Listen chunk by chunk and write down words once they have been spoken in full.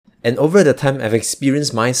And over the time I've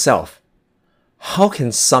experienced myself, how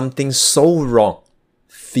can something so wrong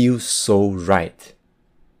feel so right?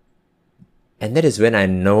 And that is when I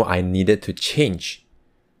know I needed to change.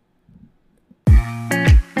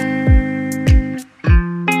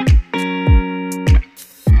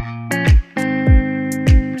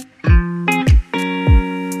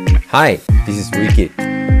 Hi, this is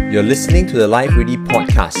Wikid. You're listening to the Life Ready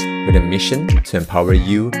podcast with a mission to empower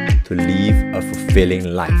you to live a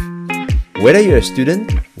fulfilling life. Whether you're a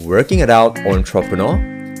student, working adult, or entrepreneur,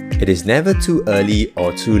 it is never too early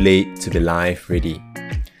or too late to be life ready.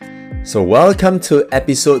 So welcome to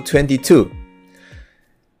episode 22.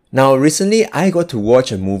 Now recently I got to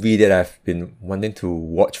watch a movie that I've been wanting to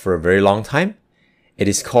watch for a very long time. It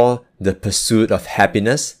is called The Pursuit of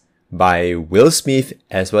Happiness by Will Smith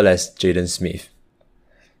as well as Jaden Smith.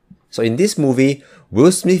 So in this movie,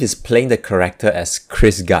 Will Smith is playing the character as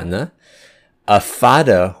Chris Gardner, a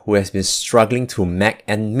father who has been struggling to make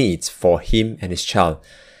ends meet for him and his child.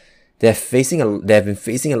 They have been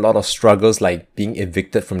facing a lot of struggles like being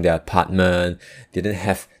evicted from their apartment, didn't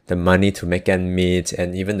have the money to make ends meet,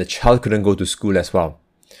 and even the child couldn't go to school as well.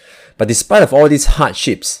 But despite of all these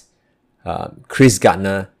hardships, Chris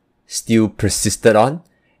Gardner still persisted on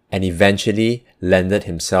and eventually landed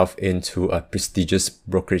himself into a prestigious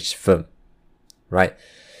brokerage firm, right?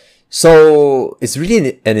 So it's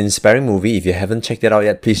really an inspiring movie. If you haven't checked it out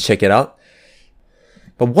yet, please check it out.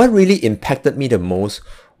 But what really impacted me the most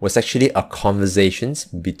was actually a conversation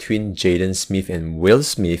between Jaden Smith and Will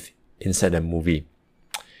Smith inside the movie.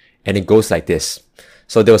 And it goes like this.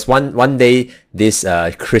 So there was one day, this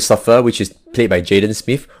Christopher, which is played by Jaden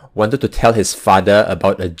Smith, wanted to tell his father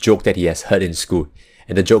about a joke that he has heard in school.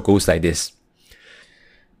 And the joke goes like this.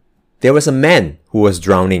 There was a man who was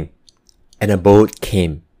drowning, and a boat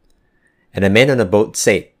came. And the man on the boat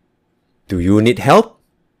said, "Do you need help?"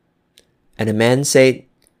 And the man said,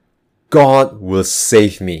 "God will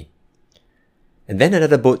save me." And then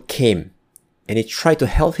another boat came, and he tried to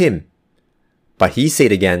help him. But he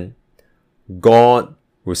said again, "God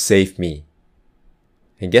will save me."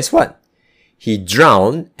 And guess what? He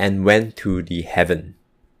drowned and went to the heaven.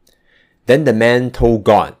 Then the man told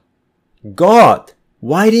God, "God,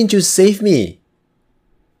 why didn't you save me?"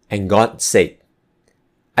 And God said,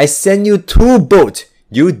 "I sent you 2 boats,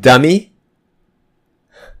 you dummy."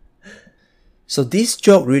 So this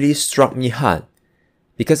joke really struck me hard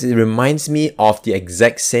because it reminds me of the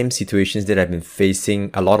exact same situations that I've been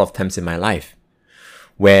facing a lot of times in my life,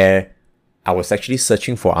 where I was actually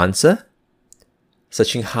searching for answer,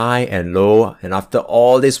 searching high and low, and after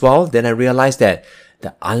all this while, then I realized that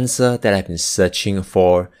the answer that I've been searching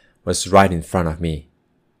for was right in front of me,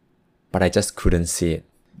 but I just couldn't see it.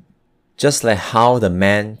 Just like how the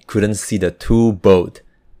man couldn't see the 2 boats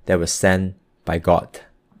that were sent by God.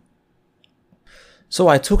 So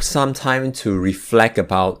I took some time to reflect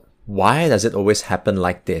about why does it always happen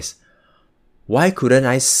like this? Why couldn't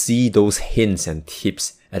I see those hints and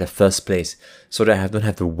tips at the first place so that I don't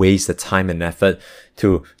have to waste the time and effort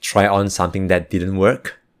to try on something that didn't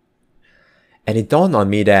work? And it dawned on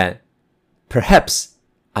me that perhaps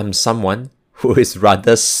I'm someone who is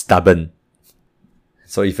rather stubborn.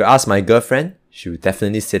 So if you ask my girlfriend, she would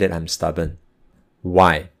definitely say that I'm stubborn.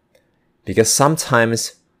 Why? Because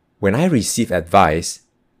sometimes when I receive advice,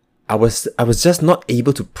 I was just not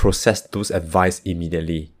able to process those advice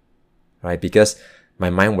immediately, right? Because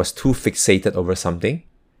my mind was too fixated over something.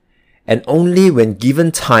 And only when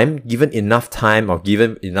given enough time or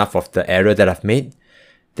given enough of the error that I've made,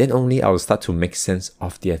 then only I will start to make sense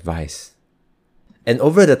of the advice. And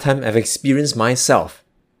over the time I've experienced myself,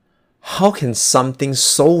 how can something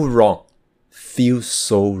so wrong feel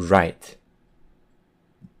so right?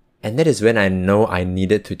 And that is when I know I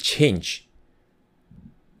needed to change.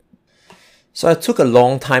 So I took a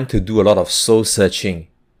long time to do a lot of soul searching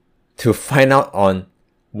to find out on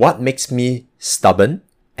what makes me stubborn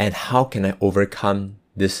and how can I overcome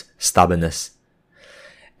this stubbornness.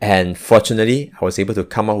 And fortunately, I was able to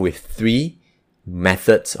come up with 3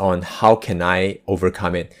 methods on how can I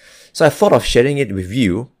overcome it. So I thought of sharing it with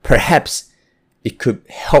you. Perhaps it could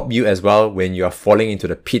help you as well when you are falling into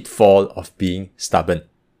the pitfall of being stubborn.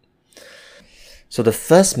 So the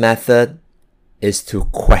first method is to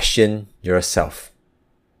question yourself.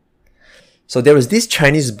 So there was this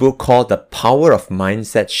Chinese book called The Power of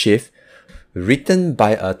Mindset Shift, written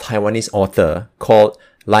by a Taiwanese author called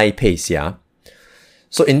Lai Pei-xia.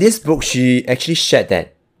 So in this book, she actually shared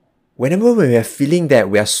that whenever we are feeling that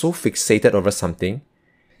we are so fixated over something,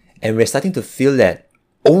 and we're starting to feel that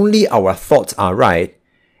only our thoughts are right,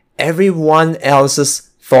 everyone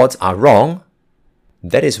else's thoughts are wrong,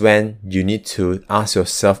 that is when you need to ask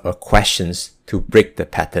yourself a questions to break the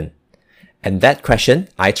pattern. And that question,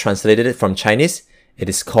 I translated it from Chinese. It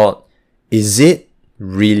is called, is it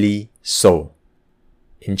really so?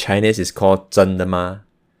 In Chinese, it's called 真的吗?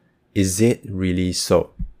 Is it really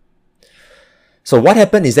so? So what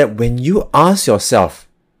happened is that when you ask yourself,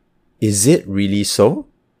 is it really so?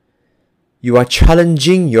 You are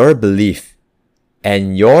challenging your belief,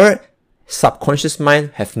 and your subconscious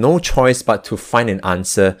mind have no choice but to find an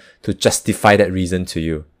answer to justify that reason to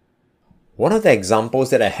you. One of the examples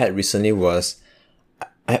that I had recently was,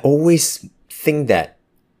 I always think that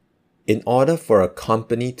in order for a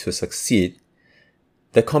company to succeed,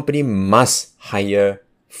 the company must hire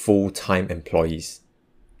full-time employees,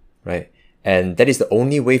 right? And that is the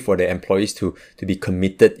only way for the employees to be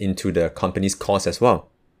committed into the company's cause as well,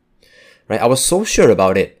 right? I was so sure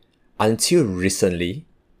about it until recently,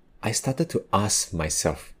 I started to ask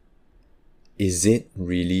myself, is it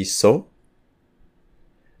really so?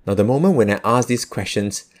 Now, the moment when I asked these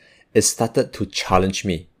questions, it started to challenge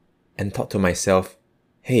me and thought to myself,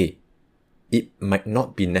 hey, it might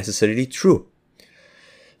not be necessarily true.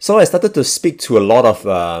 So I started to speak to a lot of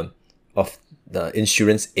the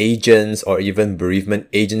insurance agents or even bereavement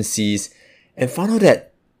agencies and found out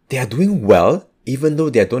that they are doing well even though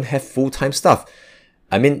they don't have full-time staff.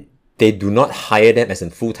 I mean, they do not hire them as in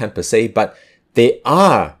full-time per se, but they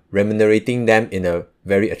are remunerating them in a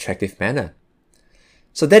very attractive manner.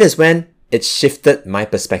 So that is when it shifted my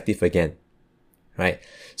perspective again, right?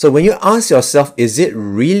 So when you ask yourself, is it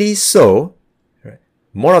really so? Right?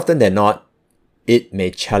 More often than not, it may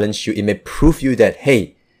challenge you. It may prove you that,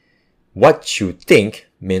 hey, what you think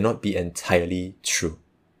may not be entirely true.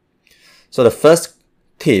 So the first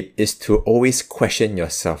tip is to always question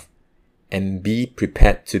yourself and be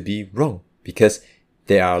prepared to be wrong, because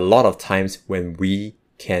there are a lot of times when we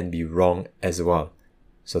can be wrong as well.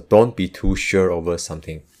 So don't be too sure over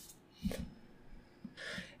something.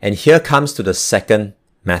 And here comes to the second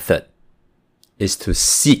method, is to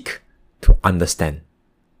seek to understand.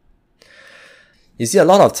 You see, a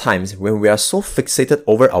lot of times when we are so fixated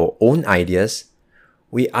over our own ideas,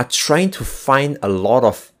 we are trying to find a lot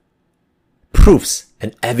of proofs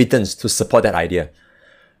and evidence to support that idea.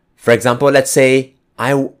 For example, let's say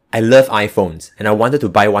I love iPhones and I wanted to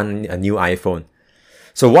buy a new iPhone.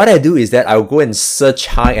 So what I do is that I'll go and search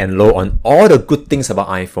high and low on all the good things about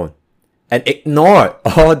iPhone and ignore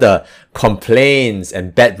all the complaints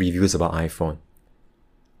and bad reviews about iPhone.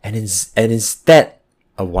 And instead,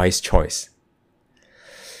 a wise choice.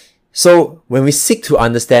 So when we seek to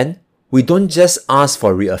understand, we don't just ask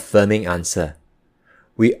for a reaffirming answer.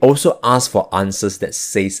 We also ask for answers that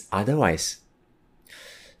says otherwise.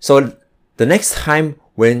 So the next time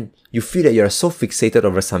when you feel that you're so fixated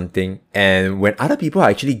over something, and when other people are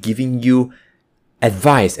actually giving you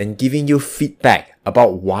advice and giving you feedback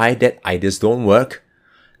about why that ideas don't work,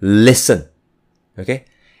 listen. Okay?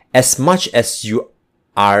 As much as you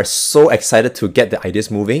are so excited to get the ideas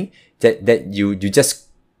moving, that you just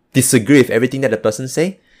disagree with everything that the person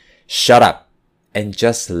say, shut up and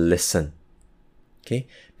just listen. Okay?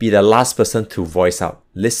 Be the last person to voice out.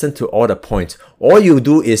 Listen to all the points. All you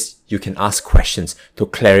do is you can ask questions to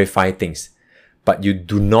clarify things. But you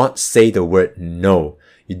do not say the word no.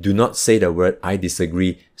 You do not say the word I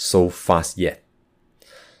disagree so fast yet.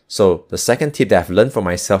 So the second tip that I've learned for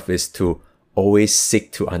myself is to always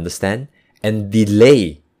seek to understand and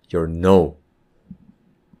delay your no.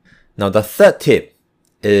 Now the third tip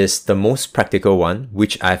is the most practical one,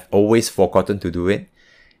 which I've always forgotten to do it.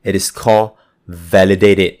 It is called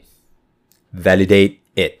validate it. Validate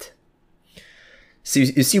it. So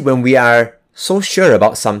you see, when we are so sure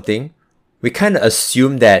about something, we kind of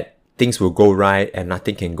assume that things will go right and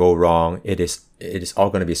nothing can go wrong. It is all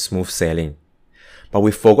going to be smooth sailing. But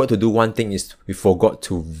we forgot to do one thing, is we forgot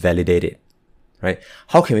to validate it, right?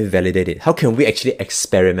 How can we validate it? How can we actually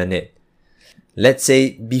experiment it? Let's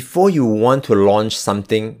say before you want to launch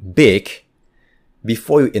something big,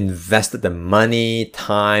 before you invested the money,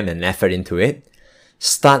 time, and effort into it,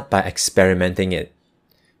 start by experimenting it.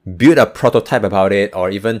 Build a prototype about it, or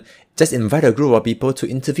even just invite a group of people to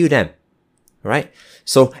interview them, right?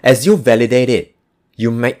 So as you validate it,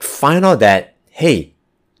 you might find out that, hey,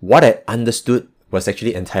 what I understood was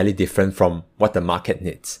actually entirely different from what the market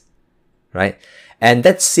needs, right? And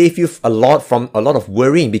that saves you a lot of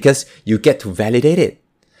worrying, because you get to validate it.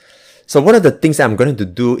 So one of the things I'm going to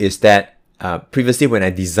do is that previously when I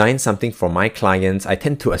design something for my clients, I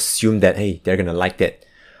tend to assume that, hey, they're going to like it.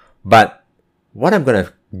 But what I'm going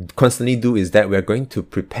to constantly do is that we're going to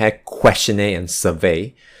prepare questionnaire and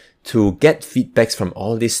survey to get feedbacks from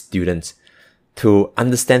all these students, to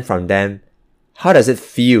understand from them How does it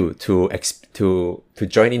feel to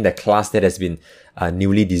join in the class that has been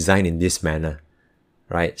newly designed in this manner,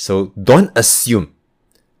 right? So don't assume,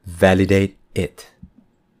 validate it.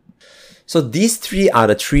 So these three are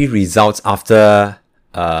the three results after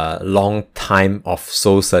a long time of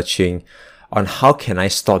soul searching on how can I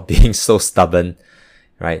stop being so stubborn,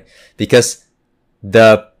 right? Because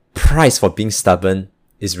the price for being stubborn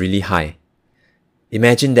is really high.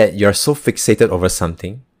 Imagine that you're so fixated over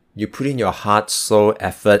something, you put in your heart, soul,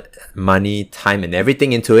 effort, money, time, and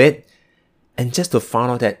everything into it, and just to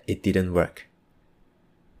find out that it didn't work.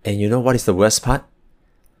 And you know what is the worst part?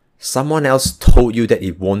 Someone else told you that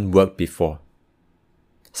it won't work before.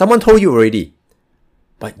 Someone told you already,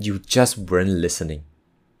 but you just weren't listening.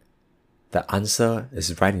 The answer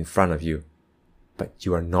is right in front of you, but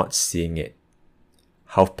you are not seeing it.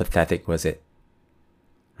 How pathetic was it?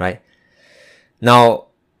 Right? Now,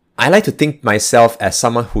 I like to think myself as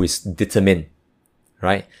someone who is determined,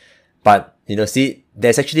 right? But, see,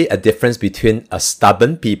 there's actually a difference between a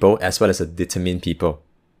stubborn people as well as a determined people.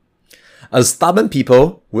 A stubborn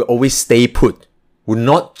people will always stay put, will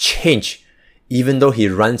not change, even though he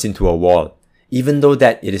runs into a wall, even though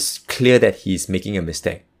that it is clear that he is making a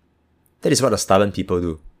mistake. That is what a stubborn people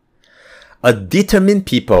do. A determined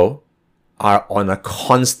people are on a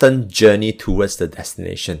constant journey towards the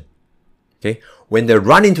destination. Okay? When they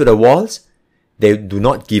run into the walls, they do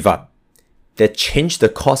not give up. They change the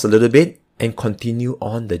course a little bit and continue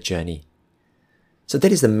on the journey. So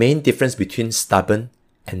that is the main difference between stubborn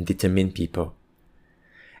and determined people.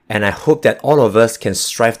 And I hope that all of us can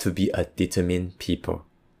strive to be a determined people.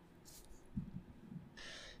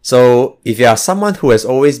 So if you are someone who has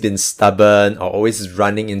always been stubborn or always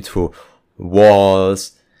running into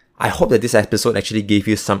walls, I hope that this episode actually gave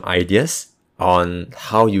you some ideas on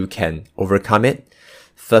how you can overcome it.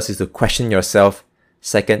 First is to question yourself.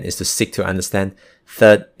 Second is to seek to understand.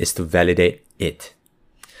 Third is to validate it.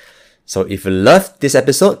 So if you loved this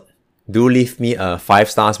episode, do leave me a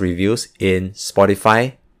 5 stars reviews in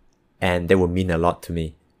Spotify, and that would mean a lot to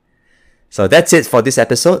me. So that's it for this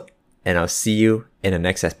episode, and I'll see you in the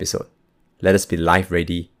next episode. Let us be life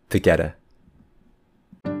ready together.